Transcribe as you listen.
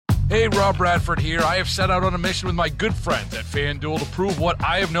Hey, Rob Bradford here. I have set out on a mission with my good friends at FanDuel to prove what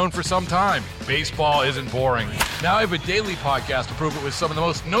I have known for some time. Baseball isn't boring. Now I have a daily podcast to prove it with some of the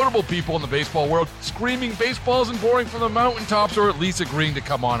most notable people in the baseball world, screaming baseball isn't boring from the mountaintops, or at least agreeing to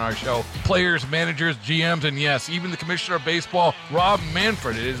come on our show. Players, managers, GMs, and yes, even the commissioner of baseball, Rob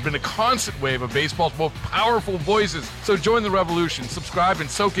Manfred. It has been a constant wave of baseball's most powerful voices. So join the revolution. Subscribe and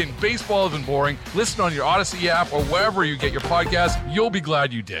soak in Baseball Isn't Boring. Listen on your Odyssey app or wherever you get your podcasts. You'll be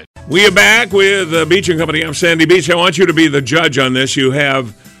glad you did. We are back with Beach and Company. I'm Sandy Beach. I want you to be the judge on this. You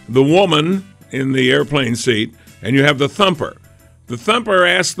have the woman in the airplane seat, and you have the thumper. The thumper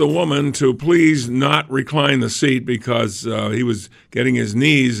asked the woman to please not recline the seat because he was getting his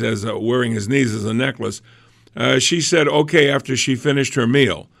knees wearing his knees as a necklace. She said okay after she finished her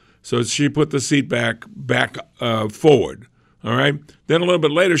meal, so she put the seat back forward. All right. Then a little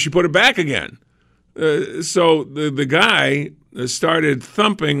bit later, she put it back again. So the guy started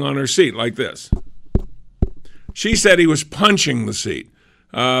thumping on her seat like this. She said he was punching the seat,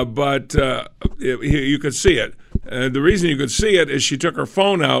 but you could see it. The reason you could see it is she took her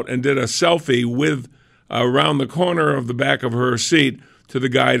phone out and did a selfie with around the corner of the back of her seat to the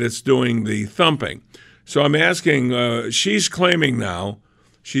guy that's doing the thumping. So I'm asking, she's claiming now,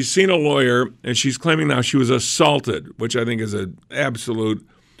 she's seen a lawyer, and she's claiming now she was assaulted, which I think is an absolute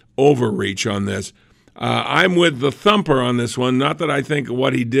overreach on this. I'm with the thumper on this one. Not that I think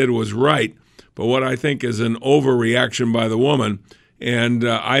what he did was right, but what I think is an overreaction by the woman. And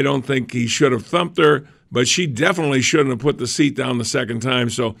I don't think he should have thumped her, but she definitely shouldn't have put the seat down the second time.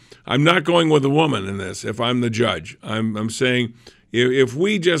 So I'm not going with the woman in this if I'm the judge. I'm saying if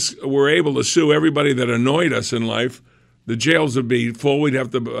we just were able to sue everybody that annoyed us in life, the jails would be full. We'd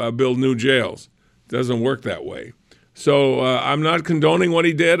have to build new jails. It doesn't work that way. So I'm not condoning what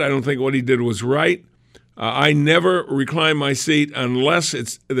he did. I don't think what he did was right. I never recline my seat unless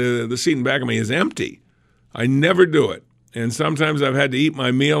it's the seat in back of me is empty. I never do it. And sometimes I've had to eat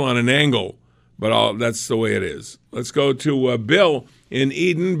my meal on an angle, but that's the way it is. Let's go to Bill in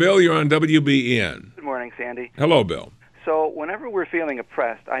Eden. Bill, you're on WBEN. Good morning, Sandy. Hello, Bill. So whenever we're feeling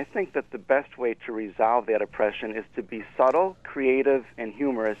oppressed, I think that the best way to resolve that oppression is to be subtle, creative, and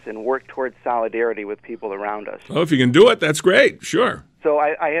humorous and work towards solidarity with people around us. Well, if you can do it, that's great. Sure. So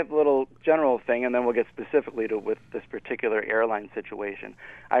I have a little general thing, and then we'll get specifically to with this particular airline situation.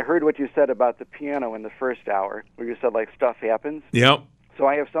 I heard what you said about the piano in the first hour, where you said, like, stuff happens. Yep. So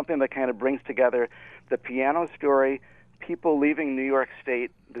I have something that kind of brings together the piano story, people leaving New York State,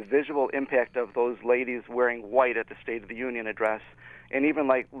 the visual impact of those ladies wearing white at the State of the Union address, and even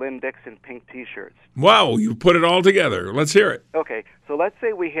like Lynn Dixon pink T-shirts. Wow, you put it all together. Let's hear it. Okay, so let's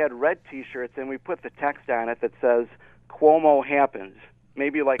say we had red T-shirts and we put the text on it that says, Cuomo happens.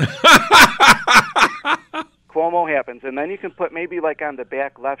 Maybe like Cuomo happens. And then you can put maybe like on the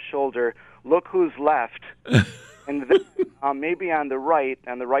back left shoulder, look who's left. And then maybe on the right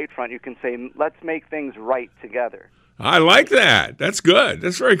front, you can say, let's make things right together. I like that. That's good.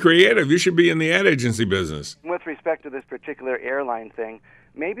 That's very creative. You should be in the ad agency business. With respect to this particular airline thing,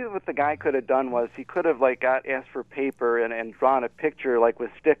 maybe what the guy could have done was he could have like asked for paper and drawn a picture like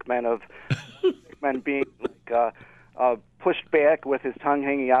with stickmen of stickmen being like pushed back with his tongue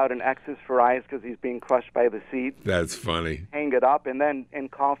hanging out and X's for eyes because he's being crushed by the seat. That's funny. Hang it up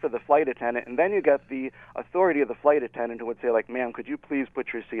and call for the flight attendant. And then you get the authority of the flight attendant who would say, like, ma'am, could you please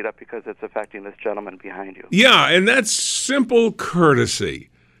put your seat up because it's affecting this gentleman behind you. Yeah, and that's simple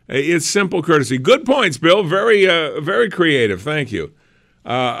courtesy. It's simple courtesy. Good points, Bill. Very, very creative. Thank you.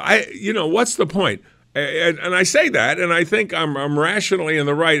 What's the point? And I say that, and I think I'm rationally in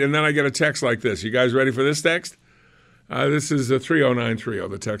the right, and then I get a text like this. You guys ready for this text? This is 30930,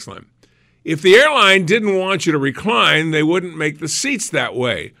 the text line. If the airline didn't want you to recline, they wouldn't make the seats that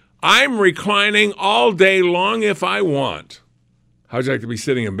way. I'm reclining all day long if I want. How'd you like to be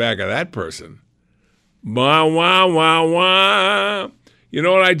sitting in back of that person? Wah, wah, wah, wah. You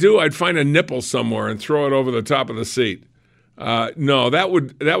know what I'd do? I'd find a nipple somewhere and throw it over the top of the seat. No, that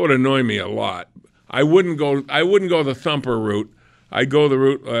would annoy me a lot. I wouldn't go the thumper route. I go the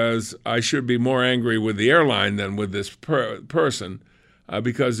route as I should be more angry with the airline than with this person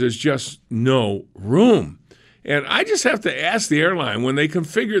because there's just no room. And I just have to ask the airline when they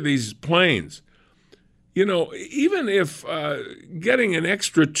configure these planes, even if getting an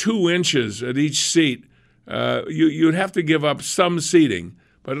extra 2 inches at each seat, you'd have to give up some seating,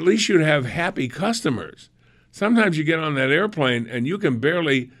 but at least you'd have happy customers. Sometimes you get on that airplane and you can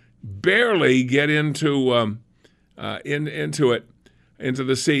barely get into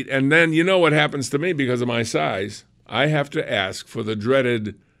the seat. And then you know what happens to me because of my size. I have to ask for the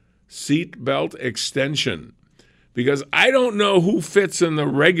dreaded seat belt extension. because I don't know who fits in the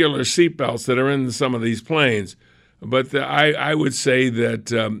regular seatbelts that are in some of these planes, but I would say that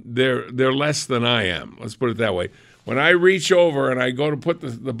they're less than I am. Let's put it that way. When I reach over and I go to put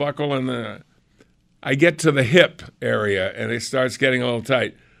the buckle in I get to the hip area and it starts getting a little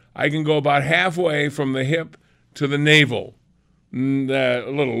tight. I can go about halfway from the hip to the navel. A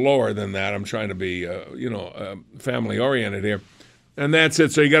little lower than that. I'm trying to be, family-oriented here. And that's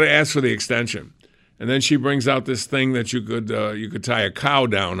it. So you got to ask for the extension. And then she brings out this thing that you could tie a cow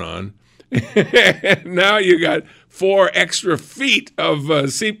down on. Now you got 4 extra feet of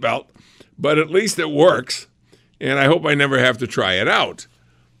seatbelt, but at least it works. And I hope I never have to try it out.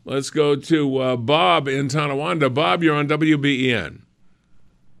 Let's go to Bob in Tonawanda. Bob, you're on WBEN.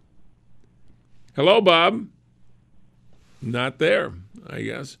 Hello, Bob. Not there, I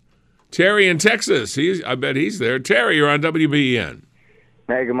guess. Terry in Texas. I bet he's there. Terry, you're on WBEN.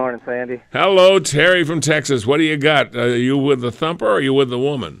 Hey, good morning, Sandy. Hello, Terry from Texas. What do you got? Are you with the thumper or are you with the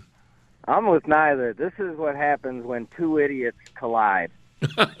woman? I'm with neither. This is what happens when 2 idiots collide.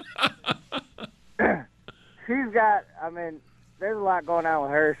 There's a lot going on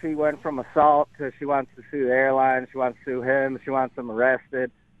with her. She went from assault to she wants to sue the airline. She wants to sue him. She wants him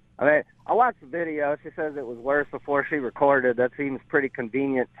arrested. I watched the video. She says it was worse before she recorded. That seems pretty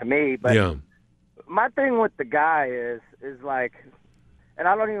convenient to me. But yeah. My thing with the guy is like, and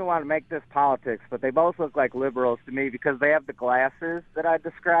I don't even want to make this politics, but they both look like liberals to me because they have the glasses that I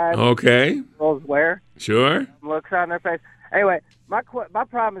described. Okay. Liberals wear. Sure. Looks on their face. Anyway, my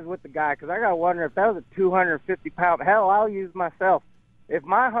problem is with the guy because I got to wonder if that was a 250-pound, hell, I'll use myself. If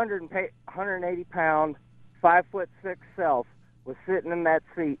my 180-pound, 5'6" self was sitting in that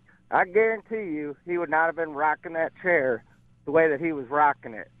seat, I guarantee you he would not have been rocking that chair the way that he was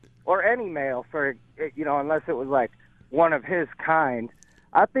rocking it. Or any male, unless it was like one of his kind.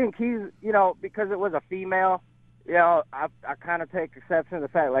 I think he's, because it was a female, I kind of take exception to the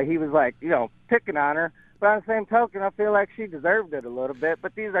fact, like, he was, like, picking on her. But on the same token, I feel like she deserved it a little bit.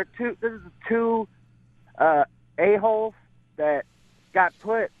 But this is two a-holes that got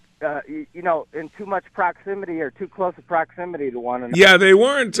put, in too much proximity or too close a proximity to one another. Yeah, they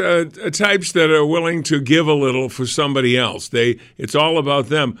weren't types that are willing to give a little for somebody else. It's all about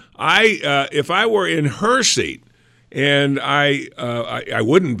them. If I were in her seat, and I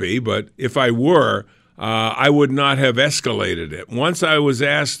wouldn't be, but if I were, I would not have escalated it. Once I was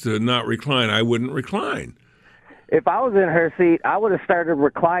asked to not recline, I wouldn't recline. If I was in her seat, I would have started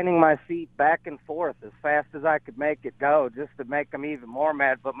reclining my seat back and forth as fast as I could make it go, just to make them even more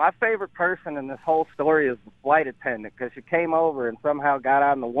mad. But my favorite person in this whole story is the flight attendant, because she came over and somehow got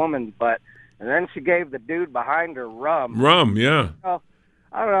on the woman's butt, and then she gave the dude behind her rum. Rum, yeah. So,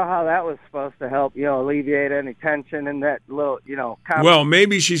 I don't know how that was supposed to help, alleviate any tension in that little, Well,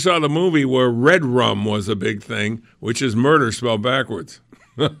 maybe she saw the movie where red rum was a big thing, which is murder spelled backwards.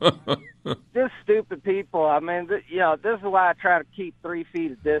 Just stupid people. This is why I try to keep 3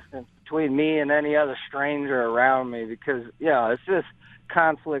 feet of distance between me and any other stranger around me, because, it's just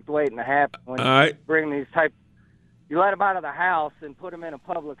conflict waiting to happen when you bring these you let them out of the house and put them in a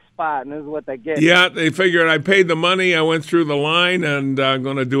public spot, and this is what they get. Yeah, they figured I paid the money, I went through the line, and I'm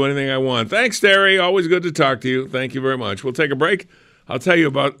going to do anything I want. Thanks, Terry. Always good to talk to you. Thank you very much. We'll take a break. I'll tell you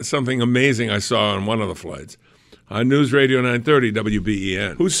about something amazing I saw on one of the flights. On News Radio 930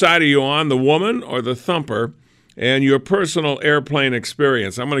 WBEN. Whose side are you on, the woman or the thumper? And your personal airplane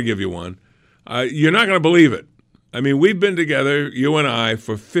experience. I'm going to give you one. You're not going to believe it. We've been together, you and I,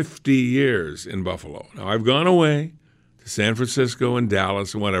 for 50 years in Buffalo. Now, I've gone away to San Francisco and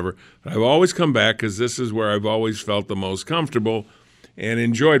Dallas and whatever, but I've always come back because this is where I've always felt the most comfortable and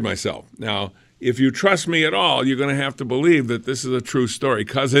enjoyed myself. Now, if you trust me at all, you're going to have to believe that this is a true story,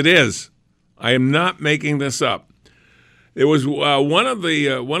 because it is. I am not making this up. It was one of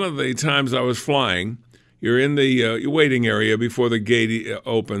the times I was flying. You're in the waiting area before the gate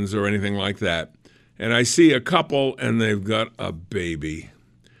opens or anything like that, and I see a couple, and they've got a baby.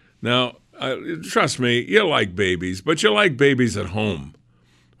 Now, trust me, you like babies, but you like babies at home,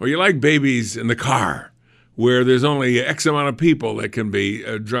 or you like babies in the car, where there's only X amount of people that can be,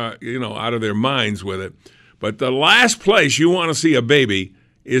 out of their minds with it. But the last place you want to see a baby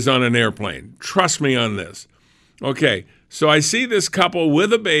is on an airplane. Trust me on this. Okay. So I see this couple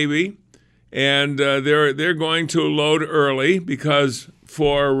with a baby, and they're going to load early because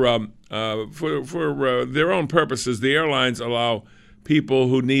for their own purposes, the airlines allow people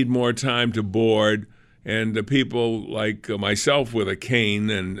who need more time to board, and people like myself with a cane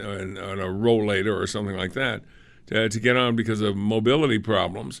and a rollator or something like that to get on because of mobility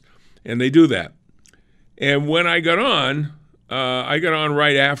problems, and they do that. And when I got on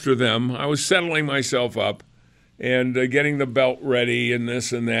right after them. I was settling myself up. and getting the belt ready and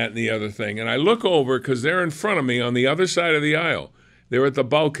this and that and the other thing. And I look over because they're in front of me on the other side of the aisle. They're at the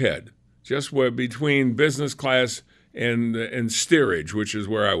bulkhead, just where between business class and steerage, which is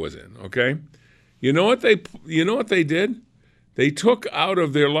where I was in. Okay, you know what they did? They took out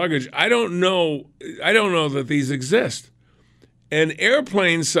of their luggage. I don't know that these exist. An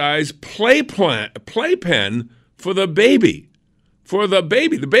airplane size playpen for the baby. For the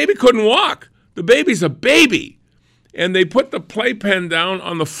baby. The baby couldn't walk. The baby's a baby. And they put the playpen down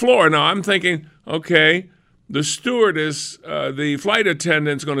on the floor. Now I'm thinking, okay, the stewardess, the flight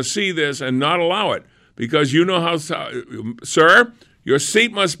attendant's going to see this and not allow it because you know how, sir, your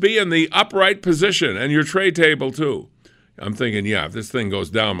seat must be in the upright position and your tray table too. I'm thinking, yeah, if this thing goes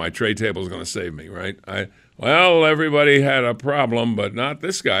down, my tray table is going to save me, right? Well, everybody had a problem, but not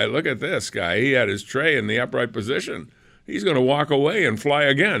this guy. Look at this guy. He had his tray in the upright position. He's going to walk away and fly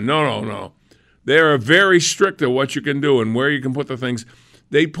again. No. They are very strict at what you can do and where you can put the things.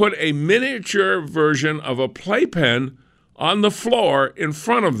 They put a miniature version of a playpen on the floor in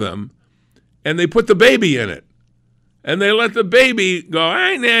front of them, and they put the baby in it. And they let the baby go,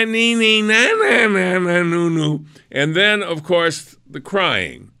 and then, of course, the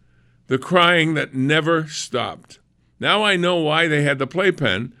crying that never stopped. Now I know why they had the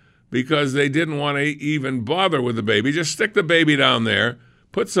playpen, because they didn't want to even bother with the baby. Just stick the baby down there,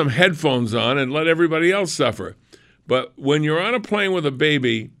 put some headphones on, and let everybody else suffer. But when you're on a plane with a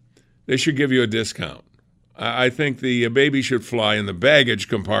baby, they should give you a discount. I think the baby should fly in the baggage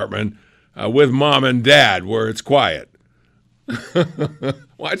compartment with mom and dad where it's quiet.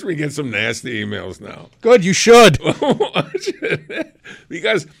 Watch me get some nasty emails now. Good, you should.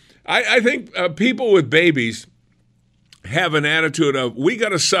 Because I think people with babies have an attitude of, we got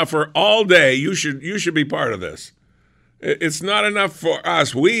to suffer all day. You should be part of this. It's not enough for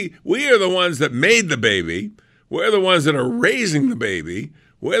us. We are the ones that made the baby. We're the ones that are raising the baby.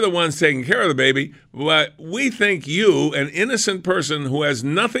 We're the ones taking care of the baby. But we think you, an innocent person who has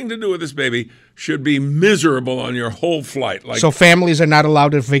nothing to do with this baby, should be miserable on your whole flight. So families are not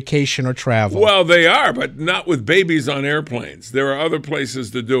allowed to vacation or travel? Well, they are, but not with babies on airplanes. There are other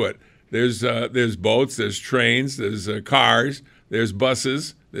places to do it. There's boats, there's trains, there's cars, there's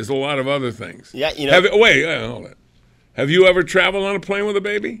buses, there's a lot of other things. Yeah, you know. Hold it. Have you ever traveled on a plane with a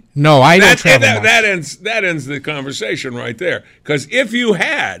baby? No, I don't travel much. That ends the conversation right there. Because if you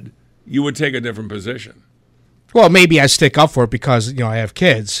had, you would take a different position. Well, maybe I stick up for it because I have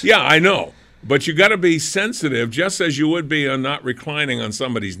kids. Yeah, I know. But you got to be sensitive, just as you would be on not reclining on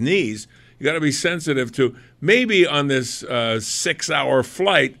somebody's knees. You got to be sensitive to maybe on this 6-hour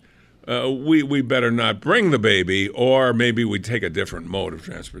flight, we better not bring the baby, or maybe we take a different mode of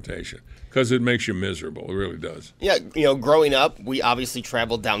transportation. Because it makes you miserable. It really does. Yeah, growing up, we obviously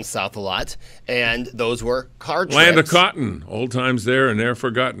traveled down south a lot, and those were car trips. Land of cotton. Old times there and they're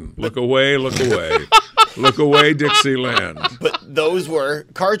forgotten. Look away, look away. Look away, Dixieland. But those were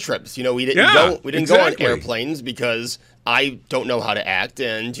car trips. We didn't go on airplanes because I don't know how to act,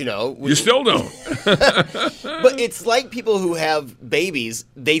 and you still don't. But it's like people who have babies,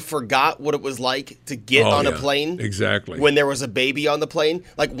 they forgot what it was like to get on a plane. Exactly. When there was a baby on the plane.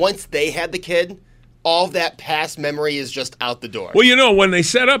 Like once they had the kid, all that past memory is just out the door. Well, when they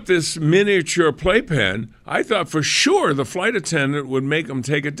set up this miniature playpen, I thought for sure the flight attendant would make them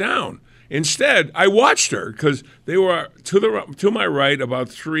take it down. Instead, I watched her because they were to my right, about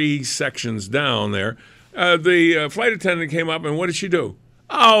 3 sections down there. The flight attendant came up, and what did she do?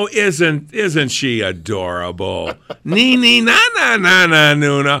 Oh, isn't she adorable? Nee, na,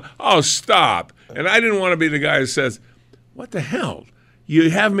 Nuna. Oh, stop. And I didn't want to be the guy who says, what the hell? You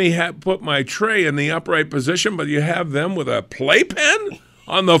have me put my tray in the upright position, but you have them with a playpen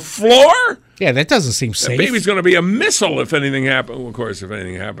on the floor? Yeah, that doesn't seem safe. The baby's going to be a missile if anything happens. Well, of course, if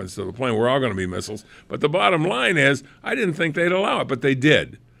anything happens to the plane, we're all going to be missiles. But the bottom line is, I didn't think they'd allow it, but they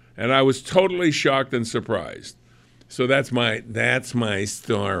did. And I was totally shocked and surprised. So that's my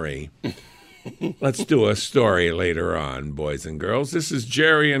story. Let's do a story later on, boys and girls. This is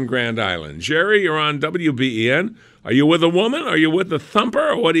Jerry in Grand Island. Jerry, you're on WBEN. Are you with a woman? Are you with the thumper?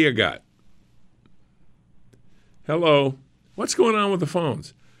 Or what do you got? Hello. What's going on with the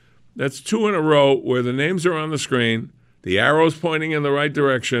phones? That's 2 in a row where the names are on the screen, the arrow's pointing in the right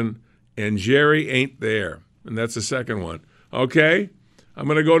direction, and Jerry ain't there. And that's the second one. Okay? I'm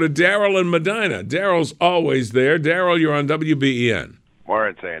going to go to Daryl in Medina. Daryl's always there. Daryl, you're on WBEN.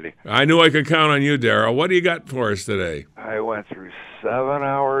 Morning, Sandy. I knew I could count on you, Daryl. What do you got for us today? I went through 7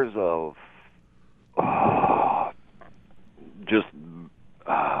 hours of just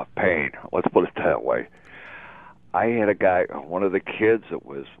pain. Let's put it that way. I had a guy, one of the kids that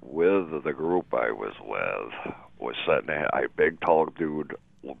was with the group I was with, was sitting there, a big tall dude,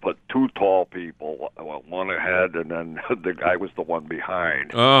 but two tall people, one ahead, and then the guy was the one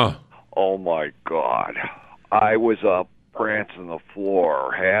behind. Oh my God. I was up prancing the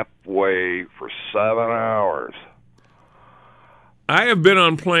floor halfway for 7 hours. I have been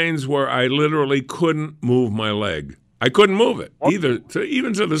on planes where I literally couldn't move my leg. I couldn't move it,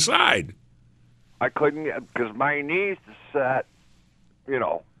 even to the side. I couldn't, because my knees set,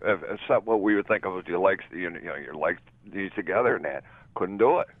 set what we would think of as your legs, your legs knees together and that. Couldn't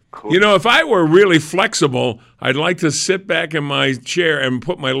do it. If I were really flexible, I'd like to sit back in my chair and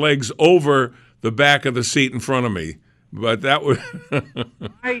put my legs over the back of the seat in front of me. But that would...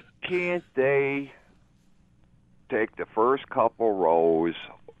 Why can't they take the first couple rows,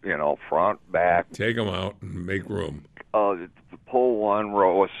 front, back... Take them out and make room. Pull one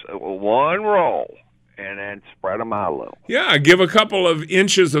row, and then spread them out a little. Yeah, give a couple of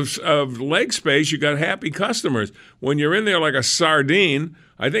inches of leg space. You got happy customers. When you're in there like a sardine,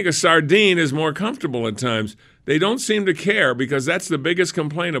 I think a sardine is more comfortable at times. They don't seem to care, because that's the biggest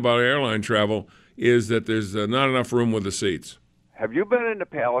complaint about airline travel, is that there's not enough room with the seats. Have you been in the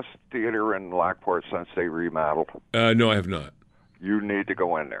Palace Theater in Lockport since they remodeled? No, I have not. You need to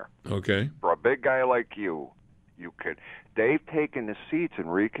go in there. Okay. For a big guy like you could. They've taken the seats and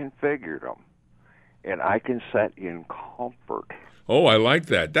reconfigured them, and I can sit in comfort. Oh, I like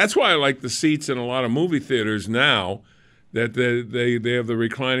that. That's why I like the seats in a lot of movie theaters now, that they have the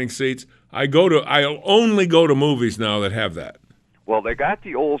reclining seats. I'll only go to movies now that have that. Well, they got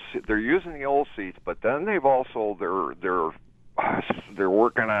they're using the old seats, but then they've also they're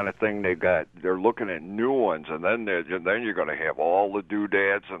working on a thing. They're looking at new ones, and then you're going to have all the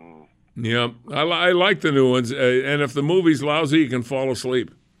doodads and. Yeah, I like the new ones, and if the movie's lousy, you can fall asleep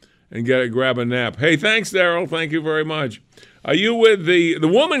and grab a nap. Hey, thanks, Daryl. Thank you very much. Are you with the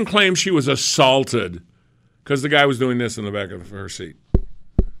woman claims she was assaulted because the guy was doing this in the back of her seat,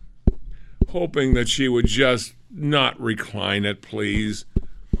 hoping that she would just not recline it, please.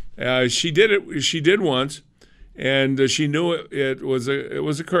 She did it. She did once, and she knew it was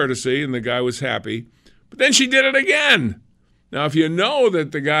a courtesy, and the guy was happy. But then she did it again. Now, if you know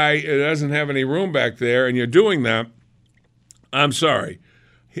that the guy doesn't have any room back there and you're doing that, I'm sorry.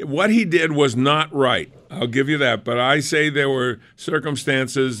 What he did was not right. I'll give you that. But I say there were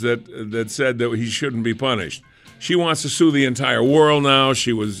circumstances that said that he shouldn't be punished. She wants to sue the entire world now.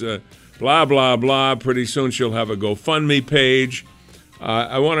 She was blah, blah, blah. Pretty soon she'll have a GoFundMe page.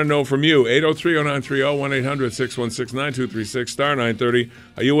 I want to know from you, 803-0930, 1-800-616-9236, star 930.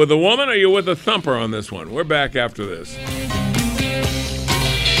 Are you with the woman or are you with the thumper on this one? We're back after this.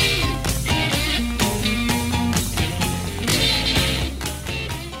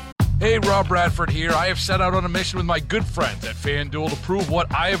 Hey, Rob Bradford here. I have set out on a mission with my good friends at FanDuel to prove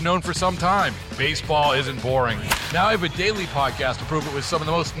what I have known for some time. Baseball isn't boring. Now I have a daily podcast to prove it with some of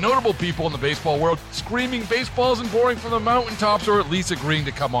the most notable people in the baseball world, screaming baseball isn't boring from the mountaintops, or at least agreeing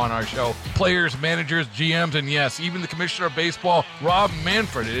to come on our show. Players, managers, GMs, and yes, even the commissioner of baseball, Rob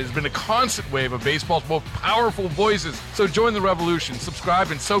Manfred. It has been a constant wave of baseball's most powerful voices. So join the revolution.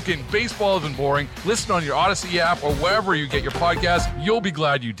 Subscribe and soak in Baseball Isn't Boring. Listen on your Odyssey app or wherever you get your podcasts. You'll be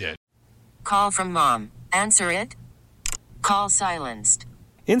glad you did. Call from mom. Answer it. Call silenced.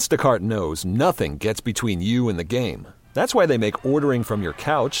 Instacart knows nothing gets between you and the game. That's why they make ordering from your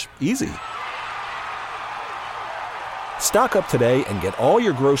couch easy. Stock up today and get all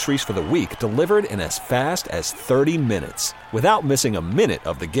your groceries for the week delivered in as fast as 30 minutes without missing a minute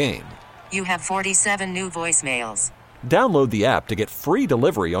of the game. You have 47 new voicemails. Download the app to get free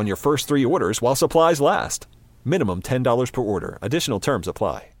delivery on your first 3 orders while supplies last. Minimum $10 per order. Additional terms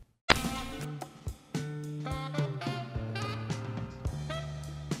apply.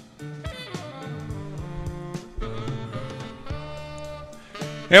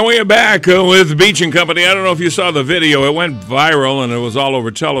 And we are back with Beach and Company. I don't know if you saw the video. It went viral, and it was all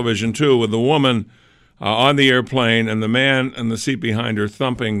over television, too, with the woman on the airplane and the man in the seat behind her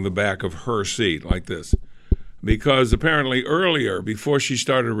thumping the back of her seat like this. Because apparently earlier, before she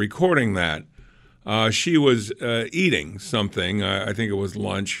started recording that, she was eating something. I think it was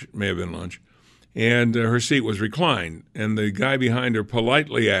lunch, may have been lunch. And her seat was reclined. And the guy behind her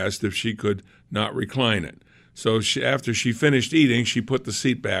politely asked if she could not recline it. So after she finished eating, she put the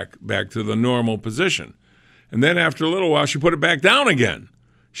seat back to the normal position. And then after a little while, she put it back down again.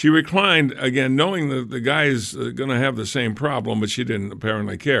 She reclined again, knowing that the guy is going to have the same problem, but she didn't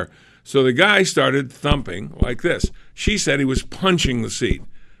apparently care. So the guy started thumping like this. She said he was punching the seat.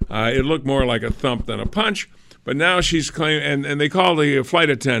 It looked more like a thump than a punch. But now she's claiming, and they called the flight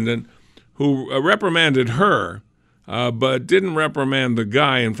attendant who reprimanded her but didn't reprimand the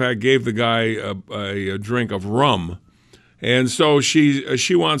guy. In fact, gave the guy a drink of rum. And so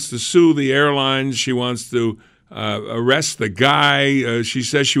she wants to sue the airlines. She wants to arrest the guy. She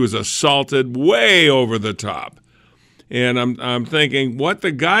says she was assaulted, way over the top. And I'm thinking what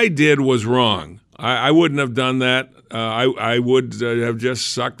the guy did was wrong. I wouldn't have done that. I would have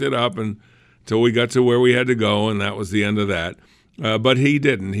just sucked it up until we got to where we had to go, and that was the end of that. But he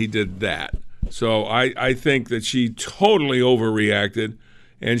didn't. He did that. So I think that she totally overreacted,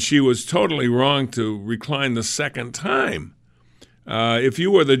 and she was totally wrong to recline the second time. If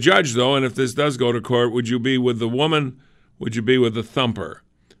you were the judge, though, and if this does go to court, would you be with the woman? Would you be with the thumper?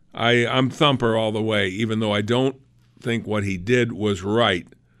 I'm thumper all the way, even though I don't think what he did was right.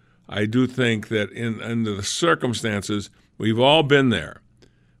 I do think that under the circumstances, we've all been there.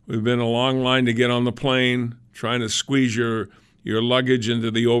 We've been a long line to get on the plane, trying to squeeze your luggage into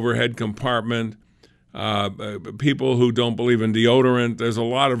the overhead compartment. People who don't believe in deodorant. There's a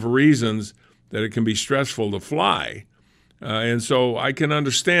lot of reasons that it can be stressful to fly. And so I can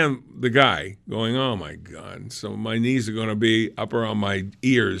understand the guy going, oh, my God. So my knees are going to be up around my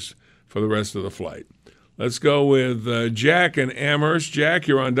ears for the rest of the flight. Let's go with Jack in Amherst. Jack,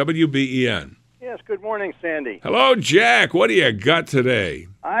 you're on WBEN. Yes, good morning, Sandy. Hello, Jack. What do you got today?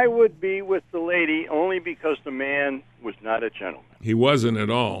 I would be with the lady only because the man was not a gentleman. He wasn't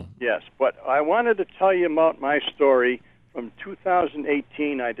at all. Yes, but I wanted to tell you about my story. From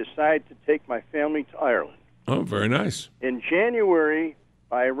 2018, I decided to take my family to Ireland. Oh, very nice. In January,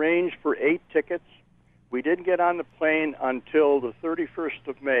 I arranged for 8 tickets. We didn't get on the plane until the 31st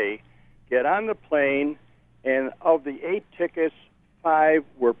of May. Get on the plane, and of the 8 tickets, 5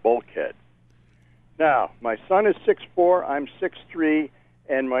 were bulkhead. Now, my son is 6'4", I'm 6'3",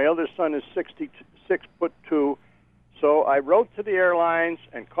 and my other son is 6'2". So I wrote to the airlines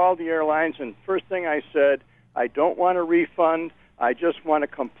and called the airlines, and first thing I said, I don't want a refund. I just want to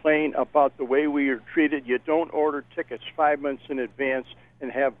complain about the way we are treated. You don't order tickets 5 months in advance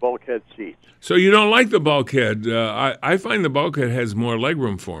and have bulkhead seats. So you don't like the bulkhead. I find the bulkhead has more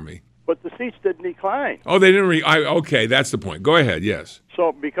legroom for me. But the seats didn't recline. Oh, they didn't okay, that's the point. Go ahead, yes.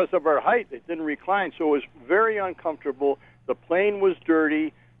 So because of our height, it didn't recline, so it was very uncomfortable. The plane was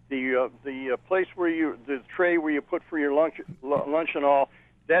dirty. The place where the tray where you put for your lunch and all,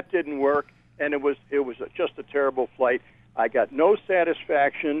 that didn't work, and it was just a terrible flight. I got no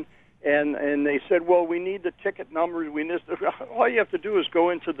satisfaction, and they said, well, we need the ticket numbers. All you have to do is go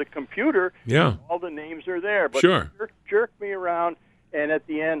into the computer. Yeah. All the names are there. But sure. They jerked me around, and at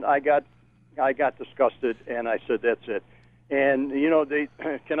the end, I got disgusted, and I said, that's it. And,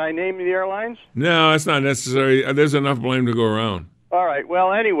 can I name the airlines? No, that's not necessary. There's enough blame to go around. All right.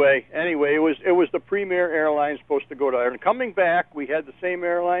 Well, anyway, it was the Premier Airlines supposed to go to Ireland. Coming back, we had the same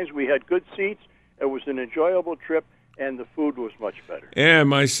airlines. We had good seats. It was an enjoyable trip, and the food was much better. And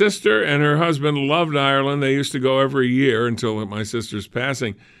my sister and her husband loved Ireland. They used to go every year until my sister's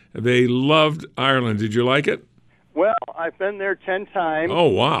passing. They loved Ireland. Did you like it? Well, I've been there 10 times. Oh,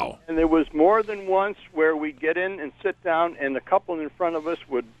 wow. And there was more than once where we'd get in and sit down, and the couple in front of us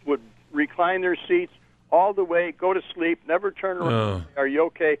would recline their seats all the way, go to sleep, never turn around. Are you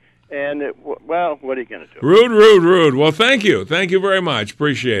okay? And, what are you going to do? Rude. Well, thank you. Thank you very much.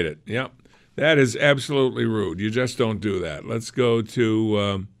 Appreciate it. Yep. That is absolutely rude. You just don't do that. Let's go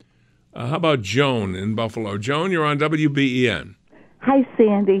to, how about Joan in Buffalo? Joan, you're on WBEN. Hi,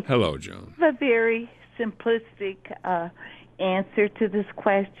 Sandy. Hello, Joan. I have a very simplistic answer to this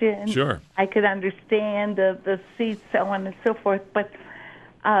question. Sure. I could understand the seats, so on and so forth, but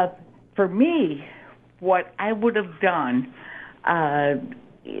for me, what I would have done,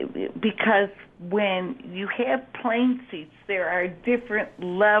 because when you have plane seats, there are different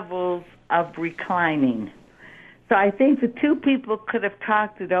levels of reclining. So I think the two people could have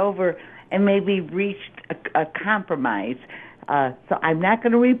talked it over and maybe reached a compromise. So I'm not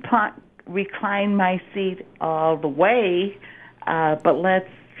going to recline my seat all the way, but let's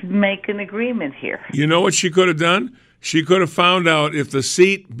make an agreement here. You know what she could have done? She could have found out if the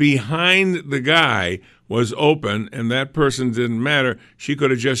seat behind the guy was open and that person didn't matter. She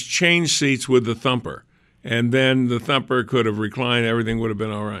could have just changed seats with the thumper, and then the thumper could have reclined. Everything would have been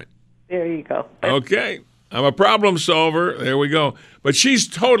all right. There you go. Okay. I'm a problem solver. There we go. But she's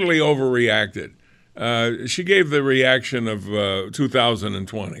totally overreacted. She gave the reaction of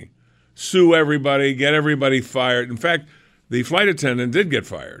 2020. Sue everybody, get everybody fired. In fact, the flight attendant did get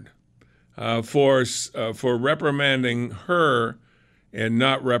fired for reprimanding her and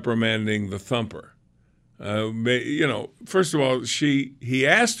not reprimanding the thumper. First of all, he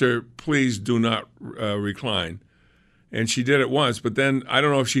asked her, please do not recline. and she did it once, but then I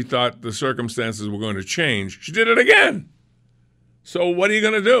don't know if she thought the circumstances were going to change. She did it again. So what are you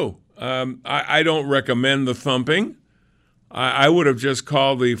going to do? I don't recommend the thumping. I would have just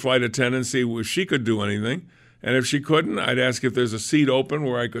called the flight attendant and see if she could do anything. And if she couldn't, I'd ask if there's a seat open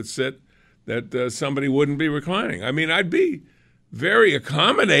where I could sit that somebody wouldn't be reclining. I mean, I'd be very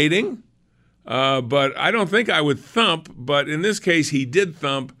accommodating, but I don't think I would thump. But in this case, he did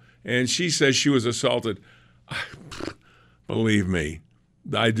thump, and she says she was assaulted. Believe me,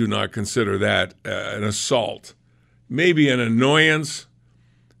 I do not consider that an assault. Maybe an annoyance.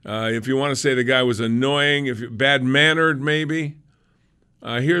 If you want to say the guy was annoying, bad-mannered maybe.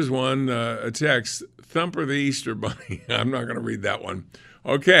 Here's one, a text, Thumper the Easter Bunny. I'm not going to read that one.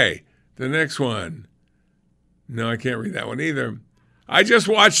 Okay, the next one. No, I can't read that one either. I just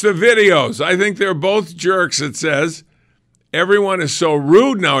watched the videos. I think they're both jerks, it says. Everyone is so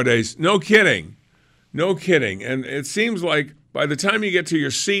rude nowadays. No kidding. No kidding. And it seems like by the time you get to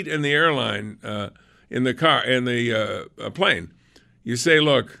your seat in the airline, in the car, in the plane, you say,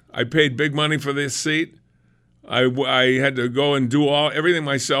 look, I paid big money for this seat. I had to go and do everything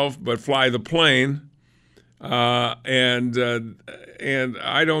myself but fly the plane. And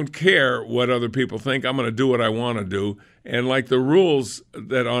I don't care what other people think. I'm going to do what I want to do. And like the rules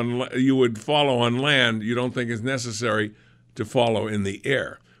that you would follow on land, you don't think is necessary to follow in the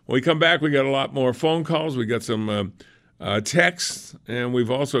air. When we come back, we got a lot more phone calls. We got some texts, and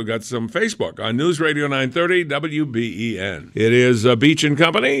we've also got some Facebook on News Radio 930 WBEN. It is Beach and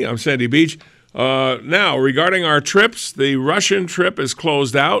Company. I'm Sandy Beach. Now, regarding our trips, the Russian trip is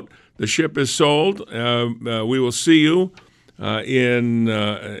closed out. The ship is sold. We will see you in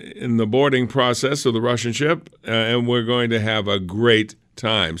the boarding process of the Russian ship, and we're going to have a great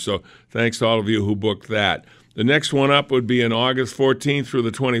time. So thanks to all of you who booked that. The next one up would be in August 14th through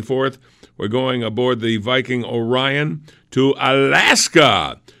the 24th. We're going aboard the Viking Orion to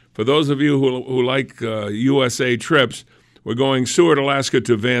Alaska. For those of you who like USA trips, we're going Seward, Alaska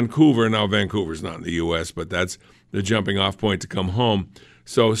to Vancouver. Now, Vancouver's not in the U.S., but that's the jumping off point to come home.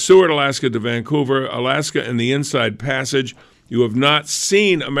 So Seward, Alaska to Vancouver, Alaska and the Inside Passage. You have not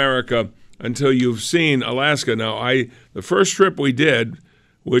seen America until you've seen Alaska. Now, the first trip we did,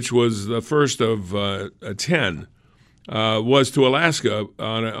 which was the first of 10, was to Alaska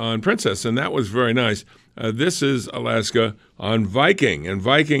on Princess, and that was very nice. This is Alaska on Viking, and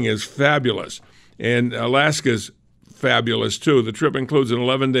Viking is fabulous. And Alaska's fabulous, too. The trip includes an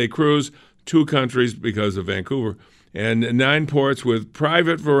 11-day cruise, 2 countries because of Vancouver, and 9 ports with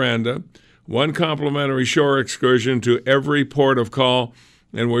private veranda, 1 complimentary shore excursion to every port of call,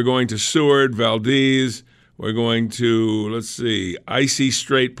 and we're going to Seward, Valdez, we're going to, Icy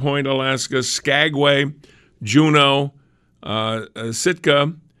Strait Point, Alaska, Skagway, Juneau,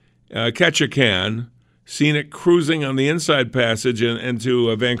 Sitka, Ketchikan, scenic cruising on the Inside Passage, and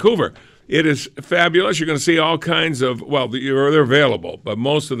to Vancouver. It is fabulous. You're going to see all kinds of, they're available, but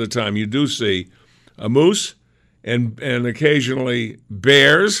most of the time you do see a moose and occasionally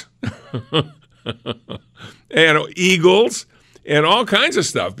bears and eagles and all kinds of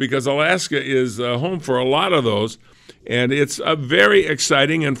stuff, because Alaska is home for a lot of those, and it's a very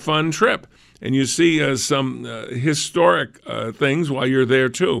exciting and fun trip. And you see some historic things while you're there,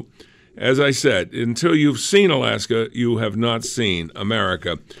 too. As I said, until you've seen Alaska, you have not seen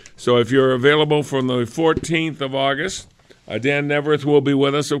America. So if you're available from the 14th of August, Dan Neverth will be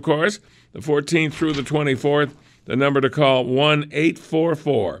with us, of course, the 14th through the 24th. The number to call,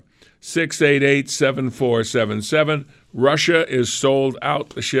 1-844-688-7477. Russia is sold out.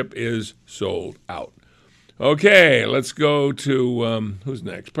 The ship is sold out. Okay, let's go to, who's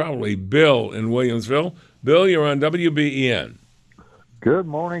next? Probably Bill in Williamsville. Bill, you're on WBEN. Good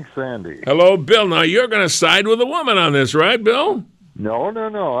morning, Sandy. Hello, Bill. Now, you're going to side with a woman on this, right, Bill? No.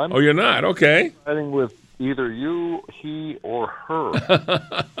 You're not? Okay. Siding with either you, he, or her.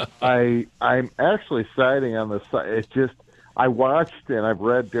 I'm actually siding on the side. It's just, I watched and I've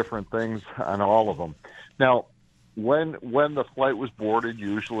read different things on all of them. Now, when the flight was boarded,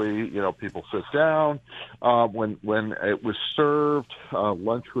 usually, people sit down. When it was served,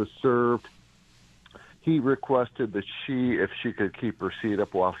 lunch was served, he requested that if she could keep her seat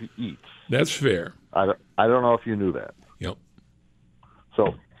up while he eats. That's fair. I don't know if you knew that. Yep.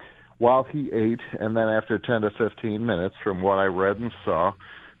 So while he ate, and then after 10 to 15 minutes, from what I read and saw,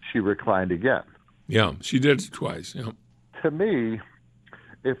 she reclined again. Yeah, she did it twice. Yeah. To me,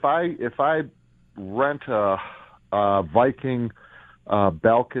 if I rent a Viking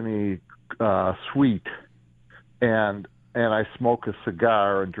balcony suite and I smoke a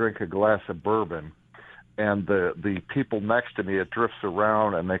cigar and drink a glass of bourbon, and the people next to me, it drifts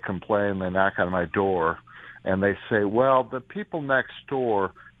around and they complain, they knock on my door, and they say, well, the people next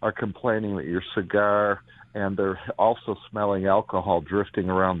door are complaining that your cigar, and they're also smelling alcohol drifting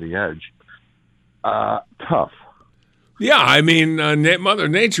around the edge. Tough. Yeah, I mean, Mother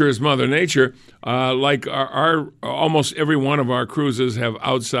Nature is Mother Nature. Like our almost every one of our cruises have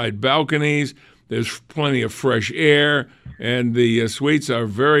outside balconies. There's plenty of fresh air, and the suites are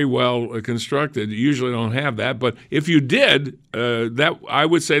very well constructed. You usually don't have that, but if you did, that I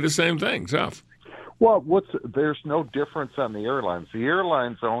would say the same thing. Tough. Well, there's no difference on the airlines. The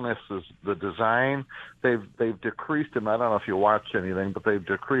airlines' onus is the design. They've decreased them. I don't know if you watch anything, but they've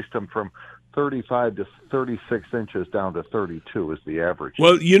decreased them from 35 to 36 inches down to 32 is the average.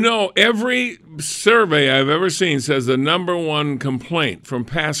 Well, every survey I've ever seen says the number one complaint from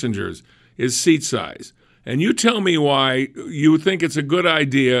passengers is seat size. And you tell me why you think it's a good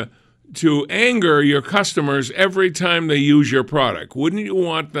idea to anger your customers every time they use your product. Wouldn't you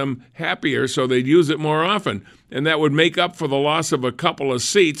want them happier so they'd use it more often? And that would make up for the loss of a couple of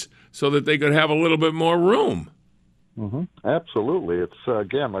seats so that they could have a little bit more room. Mm-hmm. Absolutely. It's,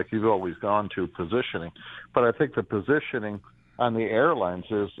 again, like you've always gone to, positioning. But I think the positioning on the airlines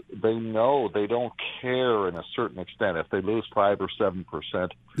is they know they don't care in a certain extent. If they lose 5 or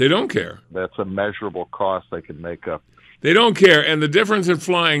 7%, they don't care. That's a measurable cost they can make up. They don't care. And the difference in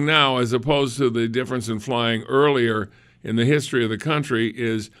flying now as opposed to the difference in flying earlier in the history of the country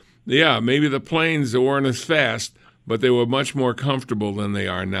is, maybe the planes weren't as fast, but they were much more comfortable than they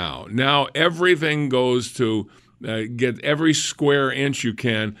are now. Now everything goes to get every square inch you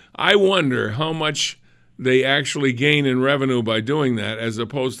can. I wonder how much they actually gain in revenue by doing that as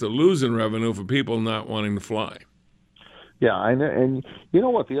opposed to losing revenue for people not wanting to fly. Yeah, I know. And you know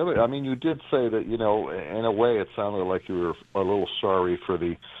what? You did say that, in a way it sounded like you were a little sorry for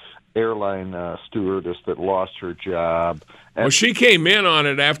the airline stewardess that lost her job. And well, she came in on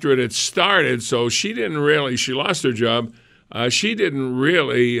it after it had started, so she lost her job. She didn't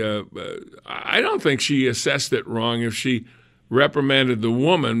really, I don't think she assessed it wrong if she reprimanded the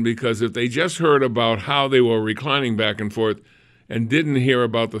woman, because if they just heard about how they were reclining back and forth and didn't hear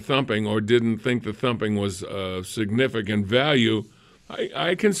about the thumping or didn't think the thumping was of significant value,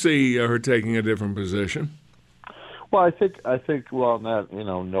 I can see her taking a different position. Well, I think, not,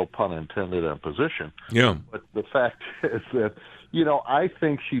 no pun intended on position. Yeah. But the fact is that, I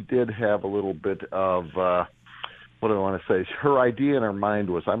think she did have a little bit of, what do I want to say? Her idea in her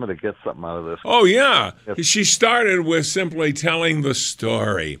mind was, I'm going to get something out of this. Oh, yeah. She started with simply telling the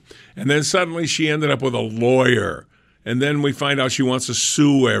story, and then suddenly she ended up with a lawyer, and then we find out she wants to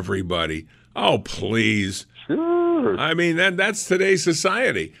sue everybody. Oh, please. Sure. I mean, that's today's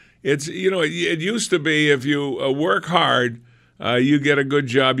society. It's, it used to be if you work hard, you get a good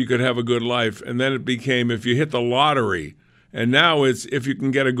job, you could have a good life, and then it became if you hit the lottery. And now it's if you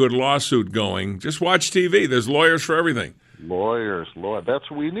can get a good lawsuit going, just watch TV. There's lawyers for everything. Lawyers.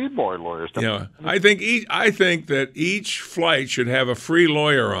 We need more lawyers. Yeah, I think that each flight should have a free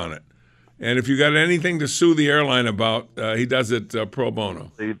lawyer on it. And if you got anything to sue the airline about, he does it pro bono.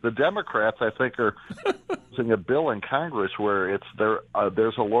 The Democrats, I think, are using a bill in Congress where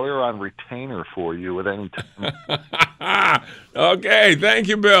there's a lawyer on retainer for you at any time. Okay, thank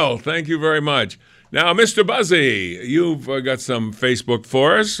you, Bill. Thank you very much. Now, Mr. Buzzy, you've got some Facebook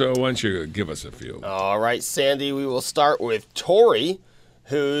for us, so why don't you give us a few? All right, Sandy, we will start with Tori,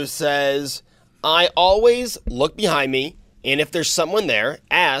 who says, I always look behind me, and if there's someone there,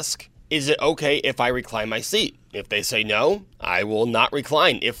 ask, is it okay if I recline my seat? If they say no, I will not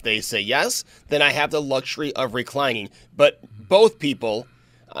recline. If they say yes, then I have the luxury of reclining. But the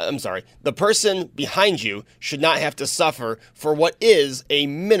person behind you should not have to suffer for what is a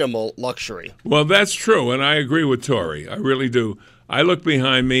minimal luxury. Well, that's true, and I agree with Tori. I really do. I look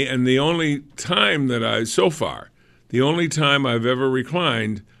behind me, and the only time I've ever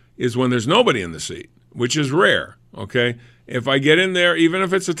reclined is when there's nobody in the seat, which is rare, okay? If I get in there, even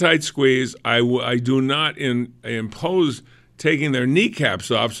if it's a tight squeeze, I do not impose taking their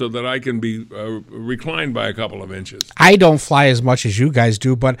kneecaps off so that I can be reclined by a couple of inches. I don't fly as much as you guys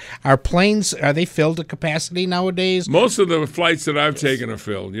do, but are they filled to capacity nowadays? Most of the flights that I've taken are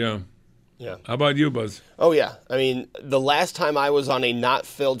filled, yeah. Yeah. How about you, Buzz? Oh, yeah. I mean, the last time I was on a not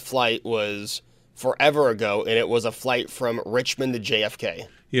filled flight was forever ago, and it was a flight from Richmond to JFK.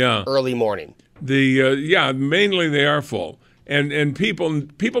 Yeah. Early morning. Mainly they are full. And people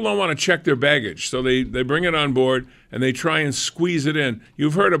don't want to check their baggage, so they bring it on board and they try and squeeze it in.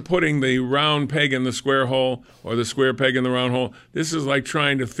 You've heard of putting the round peg in the square hole or the square peg in the round hole. This is like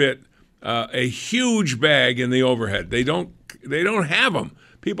trying to fit a huge bag in the overhead. They don't have them.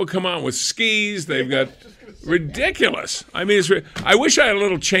 People come out with skis. They've got Ridiculous. I mean, I wish I had a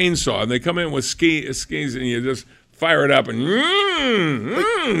little chainsaw, and they come in with skis, and you just fire it up, and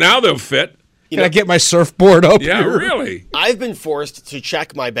now they'll fit. Can I get my surfboard up Yeah, here? really. I've been forced to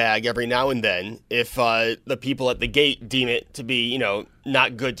check my bag every now and then if the people at the gate deem it to be,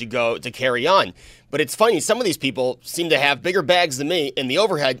 not good to go to carry on. But it's funny, some of these people seem to have bigger bags than me in the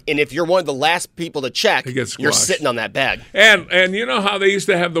overhead, and if you're one of the last people to check, you're sitting on that bag. And you know how they used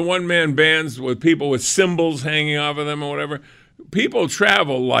to have the one-man bands with people with cymbals hanging off of them or whatever? People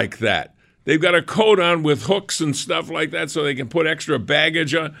travel like that. They've got a coat on with hooks and stuff like that so they can put extra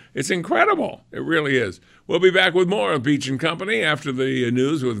baggage on. It's incredible. It really is. We'll be back with more of Beach and Company after the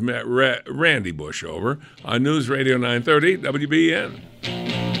news with Randy Bush over on News Radio 930 WBN.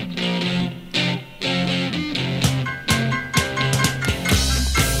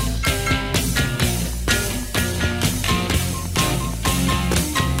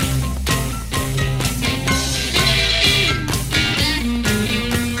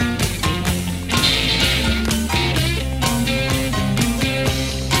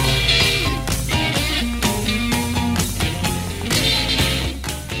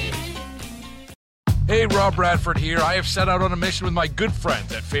 Hey, Rob Bradford here. I have set out on a mission with my good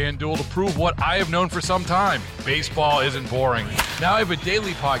friends at FanDuel to prove what I have known for some time. Baseball isn't boring. Now I have a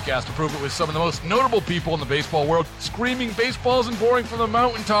daily podcast to prove it with some of the most notable people in the baseball world, screaming baseball isn't boring from the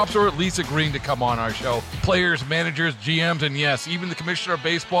mountaintops, or at least agreeing to come on our show. Players, managers, GMs, and yes, even the commissioner of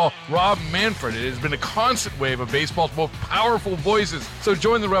baseball, Rob Manfred. It has been a constant wave of baseball's most powerful voices. So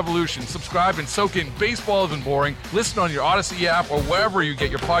join the revolution. Subscribe and soak in Baseball Isn't Boring. Listen on your Odyssey app or wherever you get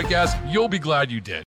your podcasts. You'll be glad you did.